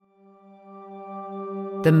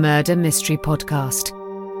the Murder Mystery Podcast.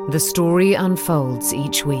 The story unfolds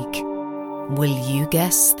each week. Will you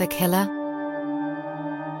guess the killer?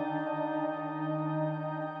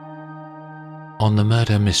 On the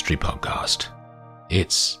Murder Mystery Podcast,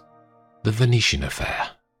 it's The Venetian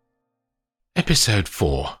Affair. Episode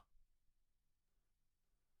 4.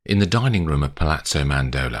 In the dining room at Palazzo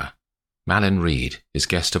Mandola, Malin Reed is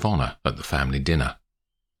guest of honour at the family dinner.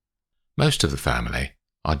 Most of the family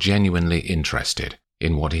are genuinely interested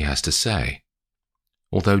in what he has to say,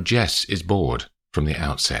 although Jess is bored from the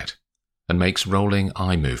outset and makes rolling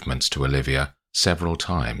eye movements to Olivia several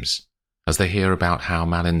times as they hear about how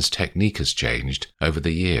Malin's technique has changed over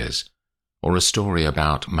the years, or a story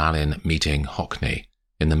about Malin meeting Hockney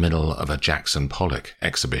in the middle of a Jackson Pollock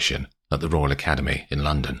exhibition at the Royal Academy in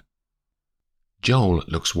London. Joel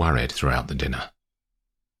looks worried throughout the dinner.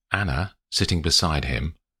 Anna, sitting beside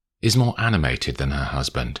him, is more animated than her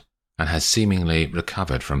husband and has seemingly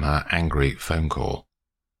recovered from her angry phone call.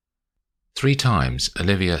 3 times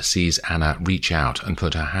Olivia sees Anna reach out and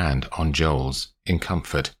put her hand on Joel's in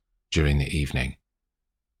comfort during the evening.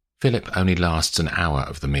 Philip only lasts an hour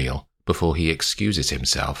of the meal before he excuses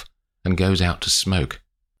himself and goes out to smoke.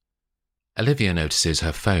 Olivia notices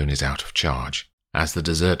her phone is out of charge as the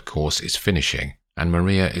dessert course is finishing and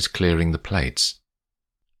Maria is clearing the plates.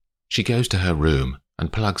 She goes to her room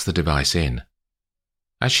and plugs the device in.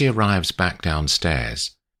 As she arrives back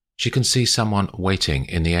downstairs, she can see someone waiting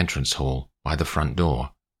in the entrance hall by the front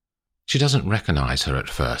door. She doesn't recognize her at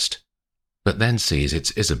first, but then sees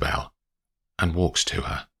it's Isabel and walks to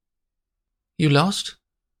her. "You lost?"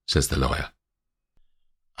 says the lawyer.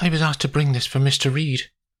 "I was asked to bring this for Mr.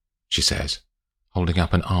 Reed," she says, holding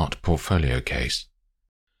up an art portfolio case.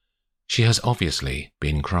 She has obviously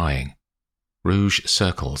been crying. Rouge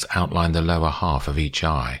circles outline the lower half of each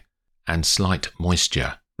eye, and slight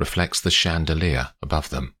moisture reflects the chandelier above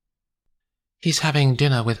them. "He's having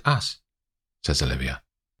dinner with us," says Olivia.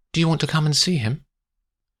 "Do you want to come and see him?"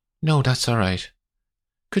 "No, that's all right.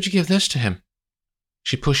 Could you give this to him?"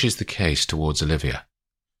 She pushes the case towards Olivia.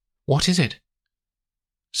 "What is it?"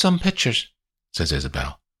 "Some pictures," says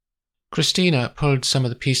Isabel. "Christina pulled some of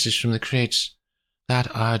the pieces from the crates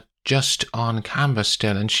that are just on canvas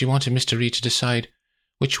still, and she wanted Mr. Reed to decide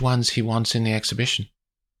which ones he wants in the exhibition."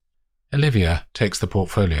 Olivia takes the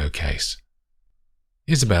portfolio case.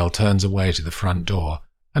 Isabel turns away to the front door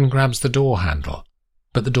and grabs the door handle,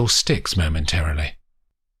 but the door sticks momentarily,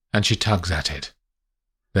 and she tugs at it,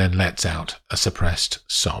 then lets out a suppressed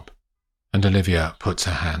sob, and Olivia puts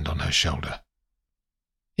her hand on her shoulder.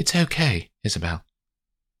 "It's okay, Isabel,"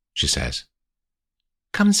 she says.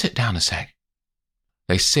 "Come and sit down a sec."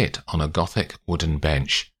 They sit on a Gothic wooden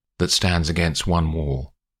bench that stands against one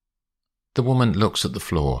wall. The woman looks at the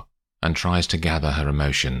floor and tries to gather her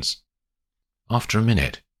emotions. After a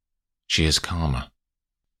minute, she is calmer.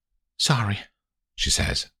 "Sorry," she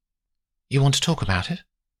says. "You want to talk about it?"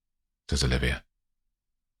 says Olivia.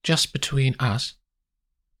 "Just between us?"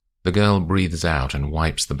 The girl breathes out and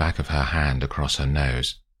wipes the back of her hand across her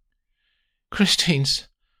nose. "Christine's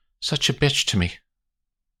such a bitch to me."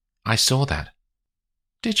 "I saw that."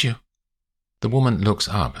 "Did you?" The woman looks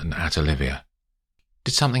up and at Olivia.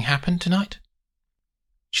 "Did something happen tonight?"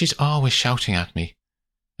 "She's always shouting at me,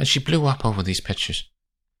 and she blew up over these pictures."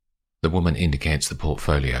 The woman indicates the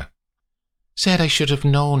portfolio. "Said I should have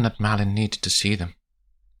known that Malin needed to see them."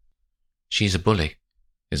 "She's a bully,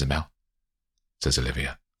 Isabel," says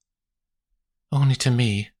Olivia. "Only to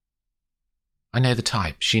me. I know the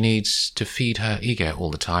type. She needs to feed her ego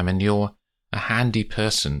all the time, and you're a handy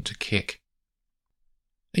person to kick."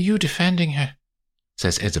 "Are you defending her?"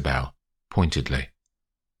 says Isabel, pointedly.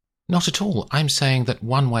 "Not at all. I'm saying that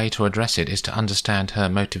one way to address it is to understand her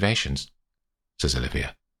motivations," says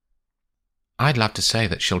Olivia. "I'd love to say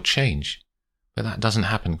that she'll change, but that doesn't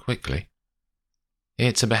happen quickly.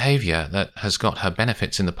 It's a behaviour that has got her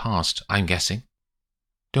benefits in the past, I'm guessing."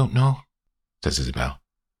 "Don't know," says Isabel.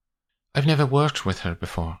 "I've never worked with her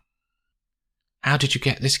before." "How did you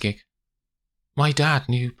get this gig?" "My dad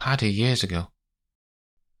knew Paddy years ago."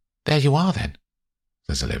 "There you are then,"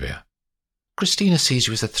 says Olivia. "Christina sees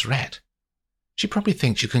you as a threat. She probably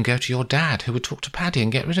thinks you can go to your dad, who would talk to Paddy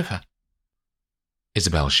and get rid of her."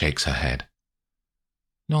 Isabel shakes her head.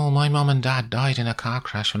 "No, my mum and dad died in a car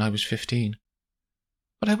crash when I was 15.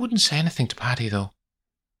 But I wouldn't say anything to Paddy, though.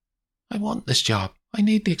 I want this job. I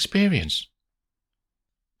need the experience."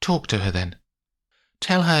 "Talk to her then.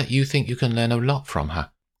 Tell her you think you can learn a lot from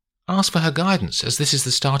her. Ask for her guidance, as this is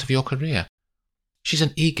the start of your career. She's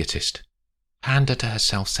an egotist. Pander to her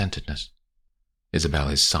self-centeredness." Isabel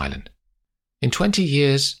is silent. "In 20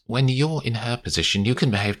 years, when you're in her position, you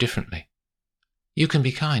can behave differently." You can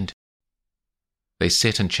be kind. They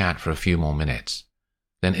sit and chat for a few more minutes.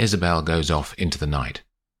 Then Isabel goes off into the night,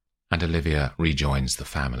 and Olivia rejoins the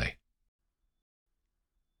family.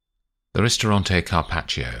 The Ristorante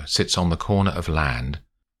Carpaccio sits on the corner of land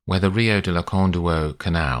where the Rio de la Conduo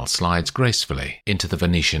Canal slides gracefully into the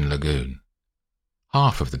Venetian lagoon.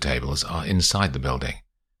 Half of the tables are inside the building,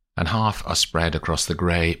 and half are spread across the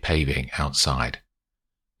grey paving outside,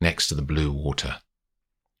 next to the blue water.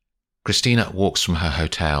 Christina walks from her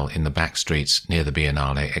hotel in the back streets near the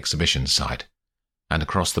Biennale exhibition site, and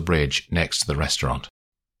across the bridge next to the restaurant.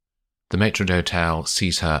 The maitre d'hotel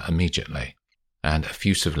sees her immediately, and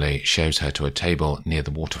effusively shows her to a table near the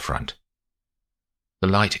waterfront. The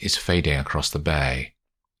light is fading across the bay,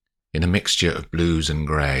 in a mixture of blues and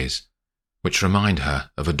greys, which remind her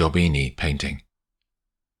of a Daubigny painting.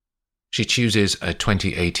 She chooses a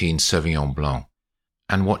 2018 Sauvignon Blanc,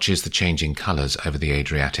 and watches the changing colours over the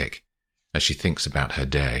Adriatic as she thinks about her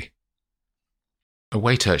day. A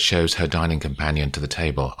waiter shows her dining companion to the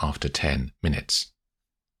table after 10 minutes.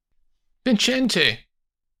 "Vincente!"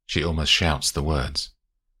 She almost shouts the words.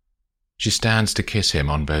 She stands to kiss him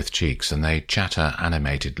on both cheeks, and they chatter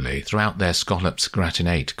animatedly throughout their scallops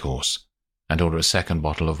gratinate course, and order a second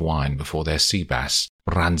bottle of wine before their sea bass,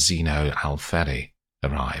 Branzino Alfieri,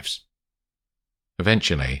 arrives.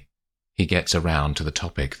 Eventually, he gets around to the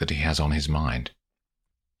topic that he has on his mind.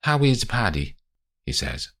 "How is Paddy?" he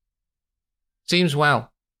says. "Seems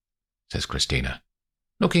well," says Christina.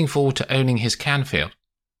 "Looking forward to owning his Canfield."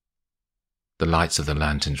 The lights of the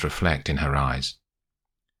lanterns reflect in her eyes.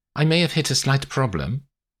 "I may have hit a slight problem,"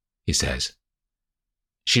 he says.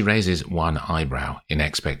 She raises one eyebrow in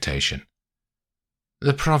expectation.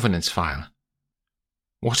 "The provenance file."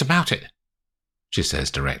 "What about it?" she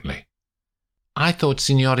says directly. "I thought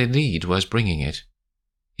Signore Reed was bringing it,"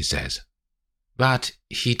 he says. "But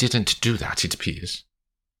he didn't do that, it appears."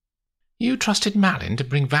 "You trusted Malin to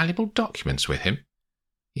bring valuable documents with him?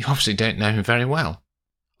 You obviously don't know him very well.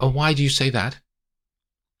 Or why do you say that?"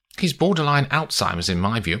 "He's borderline Alzheimer's in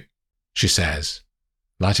my view," she says,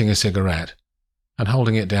 lighting a cigarette and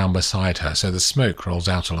holding it down beside her so the smoke rolls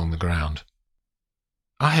out along the ground.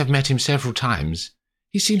 "I have met him several times.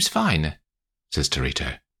 He seems fine," says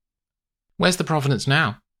Torito. "Where's the provenance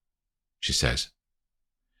now?" she says.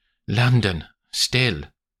 "London, still."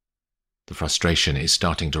 The frustration is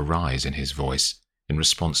starting to rise in his voice in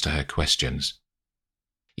response to her questions.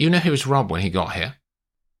 "You know he was robbed when he got here?"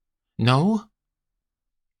 "No."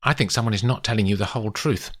 "I think someone is not telling you the whole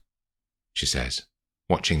truth," she says,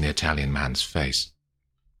 watching the Italian man's face.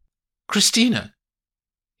 "Christina,"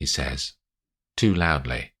 he says, too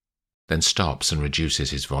loudly, then stops and reduces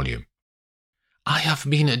his volume. "I have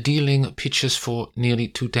been dealing pictures for nearly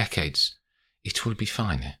 2 decades. It will be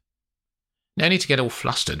fine." "No need to get all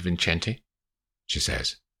flustered, Vincente," she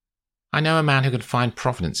says. "I know a man who can find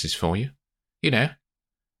provenances for you. You know,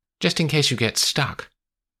 just in case you get stuck."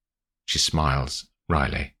 She smiles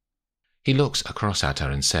wryly. He looks across at her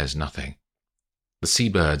and says nothing. The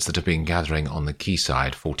seabirds that have been gathering on the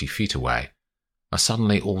quayside 40 feet away are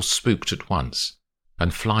suddenly all spooked at once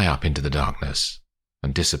and fly up into the darkness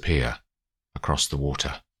and disappear across the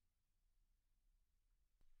water.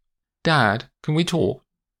 "Dad, can we talk?"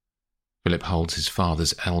 Philip holds his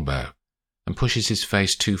father's elbow and pushes his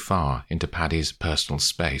face too far into Paddy's personal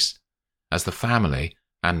space as the family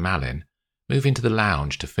and Malin move into the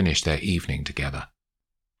lounge to finish their evening together.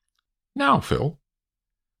 "Now, Phil.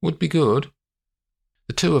 Would be good."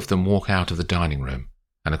 The two of them walk out of the dining room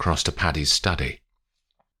and across to Paddy's study.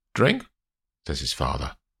 "Drink?" says his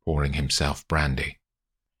father, pouring himself brandy.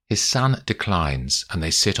 His son declines, and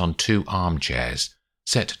they sit on 2 armchairs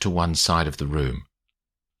set to one side of the room.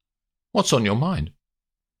 "What's on your mind?"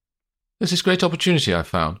 "There's this great opportunity I've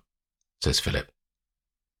found," says Philip.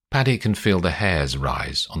 Paddy can feel the hairs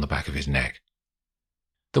rise on the back of his neck.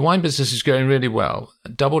 "The wine business is going really well.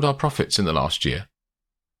 Doubled our profits in the last year."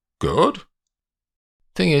 "Good."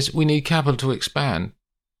 "Thing is, we need capital to expand."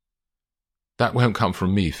 "That won't come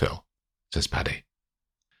from me, Phil," says Paddy.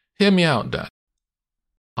 "Hear me out, Dad.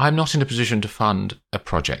 I'm not in a position to fund a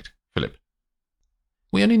project, Philip.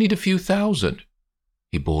 We only need a few thousand."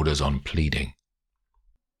 He borders on pleading.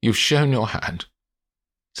 "You've shown your hand,"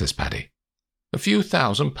 says Paddy. "A few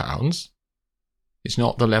 £1,000? It's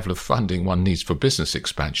not the level of funding one needs for business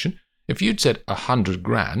expansion. If you'd said 100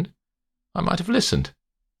 grand, I might have listened.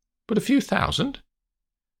 But a few thousand?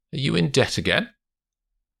 Are you in debt again?"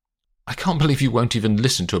 "I can't believe you won't even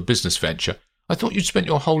listen to a business venture. I thought you'd spent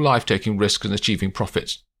your whole life taking risks and achieving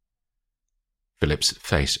profits." Philip's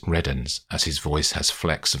face reddens as his voice has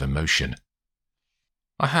flecks of emotion.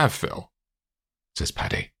 "I have, Phil," says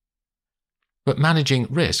Paddy. But managing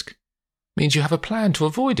risk means you have a plan to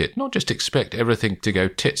avoid it, not just expect everything to go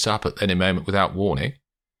tits up at any moment without warning.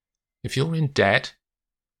 If you're in debt,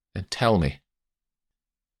 then tell me,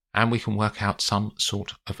 and we can work out some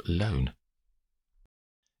sort of loan.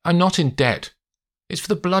 I'm not in debt. It's for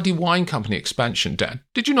the bloody wine company expansion, Dad.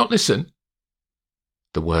 Did you not listen?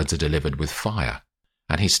 The words are delivered with fire,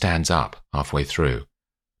 and he stands up halfway through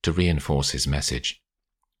to reinforce his message.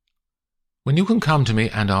 When you can come to me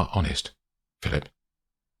and are honest, Philip,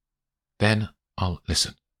 then I'll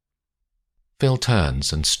listen. Phil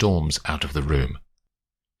turns and storms out of the room.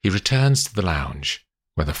 He returns to the lounge,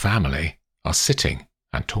 where the family are sitting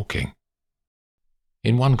and talking.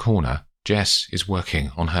 In one corner, Jess is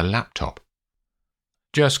working on her laptop.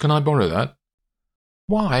 Jess, can I borrow that?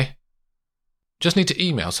 Why? Just need to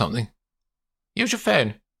email something. Use your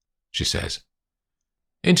phone, she says.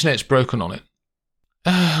 Internet's broken on it.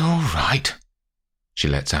 Oh, all right. She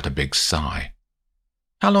lets out a big sigh.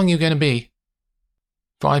 How long are you going to be?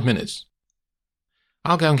 5 minutes.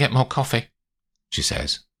 I'll go and get more coffee, she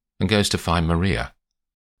says, and goes to find Maria,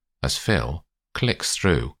 as Phil clicks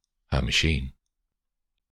through her machine.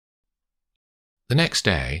 The next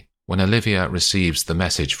day, when Olivia receives the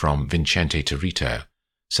message from Vincente Torito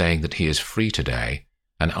saying that he is free today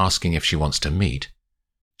and asking if she wants to meet,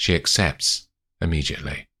 she accepts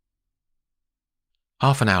immediately.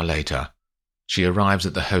 Half an hour later, she arrives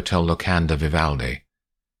at the Hotel Locanda Vivaldi.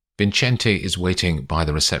 Vincente is waiting by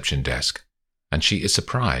the reception desk, and she is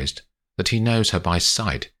surprised that he knows her by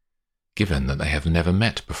sight, given that they have never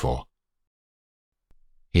met before.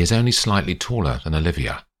 He is only slightly taller than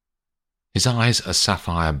Olivia. His eyes are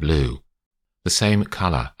sapphire blue, the same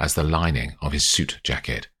colour as the lining of his suit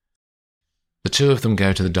jacket. The two of them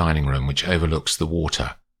go to the dining room, which overlooks the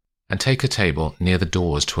water, and take a table near the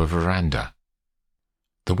doors to a veranda.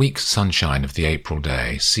 The weak sunshine of the April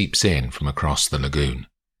day seeps in from across the lagoon.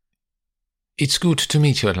 It's good to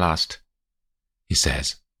meet you at last, he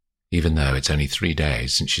says, even though it's only 3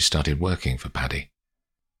 days since she started working for Paddy.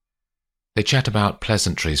 They chat about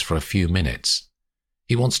pleasantries for a few minutes.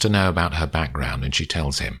 He wants to know about her background, and she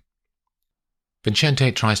tells him.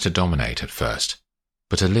 Vincente tries to dominate at first,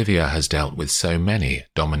 but Olivia has dealt with so many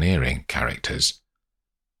domineering characters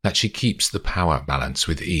that she keeps the power balance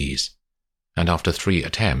with ease, and after 3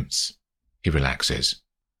 attempts, he relaxes,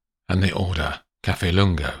 and they order Café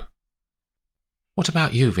Lungo. What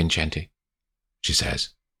about you, Vincente? She says,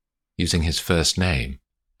 using his first name,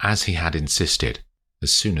 as he had insisted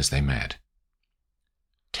as soon as they met.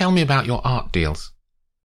 Tell me about your art deals.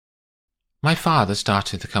 My father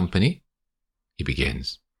started the company, he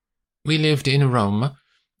begins. We lived in Rome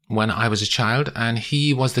when I was a child, and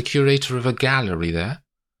he was the curator of a gallery there.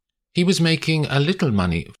 He was making a little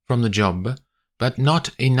money from the job, but not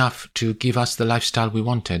enough to give us the lifestyle we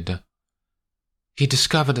wanted. He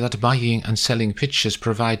discovered that buying and selling pictures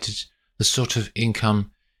provided the sort of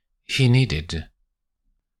income he needed.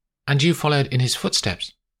 And you followed in his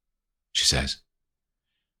footsteps, she says.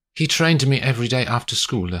 He trained me every day after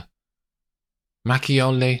school.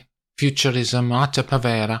 Macchioli, Futurism, Arte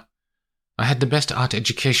Povera. I had the best art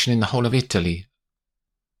education in the whole of Italy.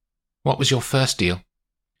 What was your first deal?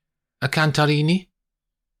 A Cantarini?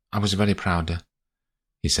 I was very proud,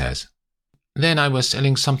 he says. Then I was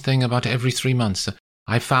selling something about every 3 months.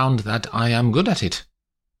 I found that I am good at it.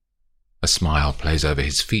 A smile plays over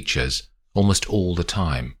his features almost all the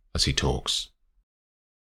time as he talks.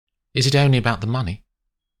 Is it only about the money?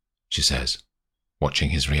 She says, watching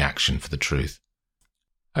his reaction for the truth.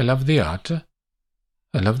 I love the art.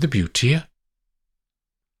 I love the beauty.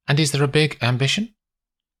 And is there a big ambition?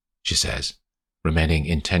 She says, remaining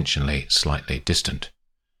intentionally slightly distant.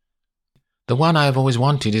 The one I have always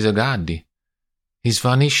wanted is a Gaddi. His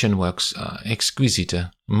Venetian works are exquisite,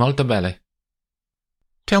 molto belle.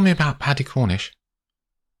 Tell me about Paddy Cornish,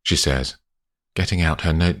 she says, getting out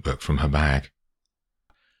her notebook from her bag.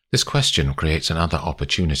 This question creates another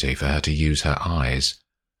opportunity for her to use her eyes,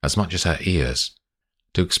 as much as her ears,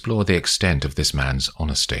 to explore the extent of this man's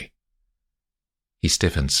honesty. He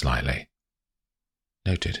stiffens slightly.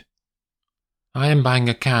 Noted. I am buying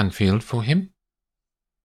a Canfield for him,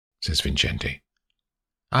 says Vincente.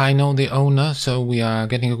 I know the owner, so we are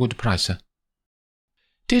getting a good price.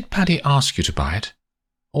 Did Paddy ask you to buy it,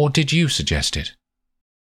 or did you suggest it?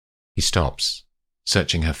 He stops,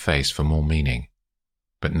 searching her face for more meaning,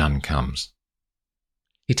 but none comes.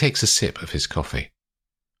 He takes a sip of his coffee.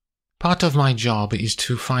 Part of my job is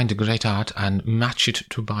to find great art and match it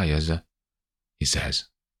to buyers, he says.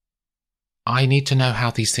 I need to know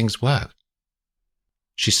how these things work.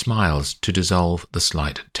 She smiles to dissolve the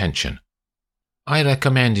slight tension. I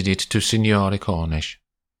recommended it to Signore Cornish,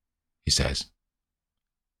 he he says.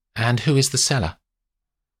 And who is the seller?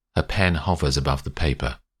 Her pen hovers above the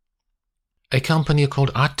paper. A company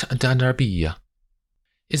called At-Darabia.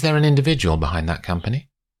 Is there an individual behind that company?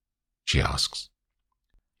 She asks.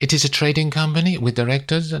 It is a trading company with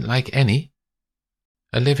directors like any.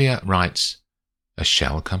 Olivia writes, a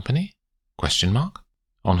shell company? ?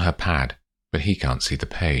 On her pad, but he can't see the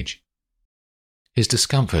page. His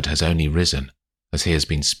discomfort has only risen as he has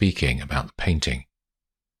been speaking about the painting.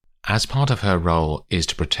 As part of her role is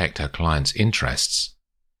to protect her client's interests,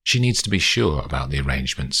 she needs to be sure about the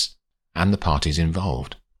arrangements and the parties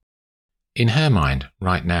involved. In her mind,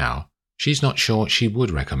 right now, she's not sure she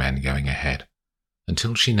would recommend going ahead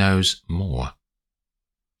until she knows more.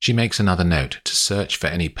 She makes another note to search for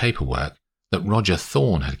any paperwork that Roger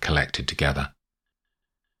Thorne had collected together.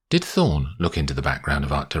 Did Thorne look into the background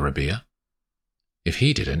of At-Darabia? If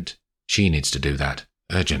he didn't, she needs to do that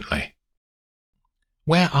urgently.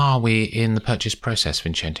 Where are we in the purchase process,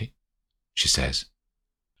 Vincenti? She says.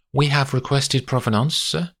 We have requested provenance,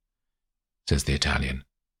 sir, says the Italian.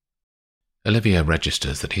 Olivia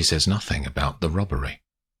registers that he says nothing about the robbery.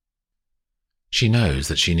 She knows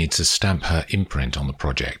that she needs to stamp her imprint on the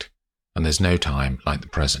project, and there's no time like the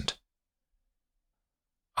present.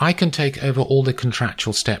 I can take over all the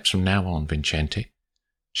contractual steps from now on, Vincenti,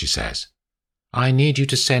 she says. I need you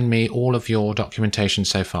to send me all of your documentation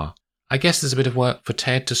so far. I guess there's a bit of work for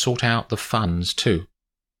Ted to sort out the funds too.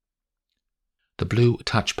 The blue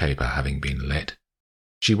touch paper having been lit,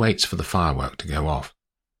 she waits for the firework to go off.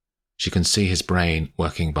 She can see his brain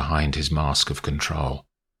working behind his mask of control.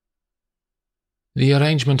 The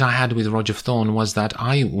arrangement I had with Roger Thorne was that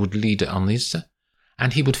I would lead on this,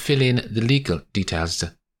 and he would fill in the legal details.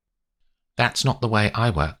 That's not the way I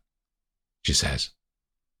work, she says.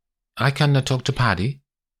 I can talk to Paddy,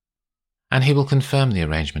 and he will confirm the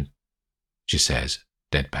arrangement, she says,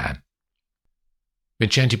 deadpan.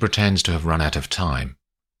 Vincenti pretends to have run out of time.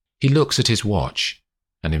 He looks at his watch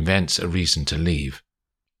and invents a reason to leave.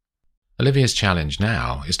 Olivia's challenge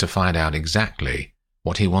now is to find out exactly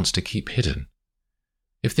what he wants to keep hidden.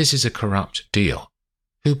 If this is a corrupt deal,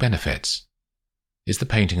 who benefits? Is the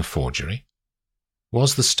painting a forgery?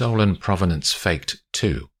 Was the stolen provenance faked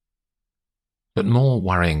too? But more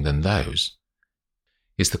worrying than those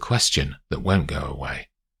is the question that won't go away.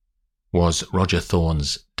 Was Roger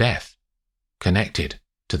Thorne's death connected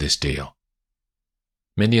to this deal?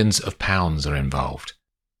 Millions of pounds are involved.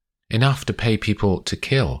 Enough to pay people to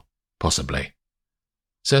kill, possibly.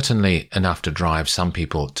 Certainly enough to drive some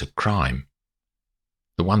people to crime.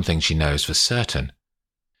 The one thing she knows for certain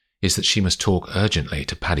is that she must talk urgently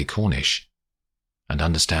to Paddy Cornish and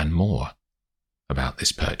understand more about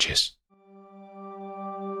this purchase.